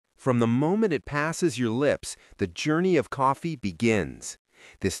From the moment it passes your lips, the journey of coffee begins.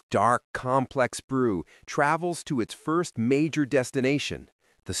 This dark, complex brew travels to its first major destination,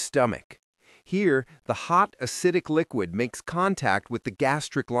 the stomach. Here, the hot, acidic liquid makes contact with the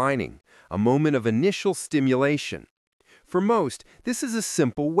gastric lining, a moment of initial stimulation. For most, this is a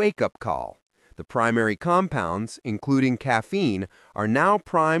simple wake-up call. The primary compounds, including caffeine, are now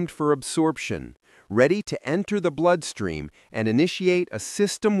primed for absorption, ready to enter the bloodstream and initiate a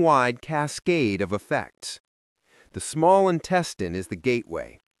system-wide cascade of effects. The small intestine is the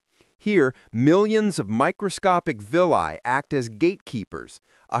gateway. Here, millions of microscopic villi act as gatekeepers,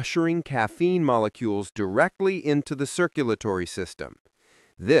 ushering caffeine molecules directly into the circulatory system.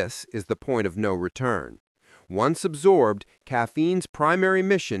 This is the point of no return. Once absorbed, caffeine's primary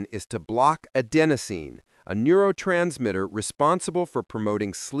mission is to block adenosine, a neurotransmitter responsible for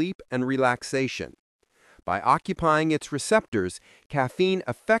promoting sleep and relaxation. By occupying its receptors, caffeine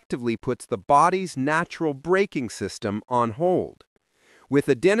effectively puts the body's natural braking system on hold. With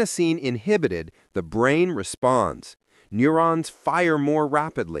adenosine inhibited, the brain responds. Neurons fire more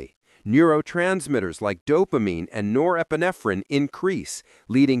rapidly. Neurotransmitters like dopamine and norepinephrine increase,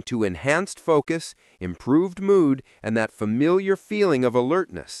 leading to enhanced focus, improved mood, and that familiar feeling of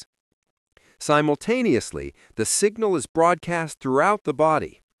alertness. Simultaneously, the signal is broadcast throughout the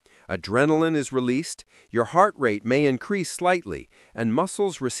body. Adrenaline is released, your heart rate may increase slightly, and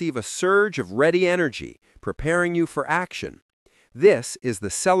muscles receive a surge of ready energy, preparing you for action. This is the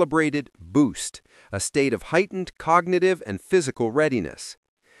celebrated boost, a state of heightened cognitive and physical readiness.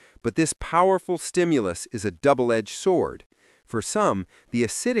 But this powerful stimulus is a double-edged sword. For some, the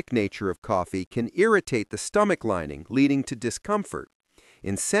acidic nature of coffee can irritate the stomach lining, leading to discomfort.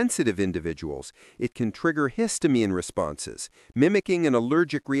 In sensitive individuals, it can trigger histamine responses, mimicking an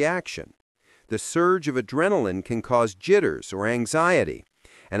allergic reaction. The surge of adrenaline can cause jitters or anxiety.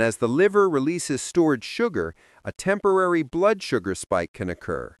 And as the liver releases stored sugar, a temporary blood sugar spike can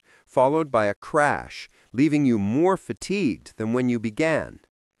occur, followed by a crash, leaving you more fatigued than when you began.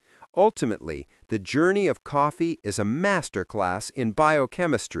 Ultimately, the journey of coffee is a masterclass in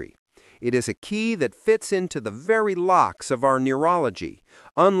biochemistry. It is a key that fits into the very locks of our neurology,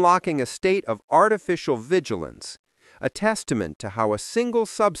 unlocking a state of artificial vigilance, a testament to how a single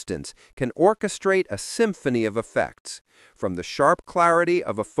substance can orchestrate a symphony of effects, from the sharp clarity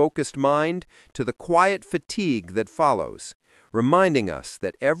of a focused mind to the quiet fatigue that follows, reminding us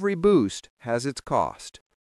that every boost has its cost.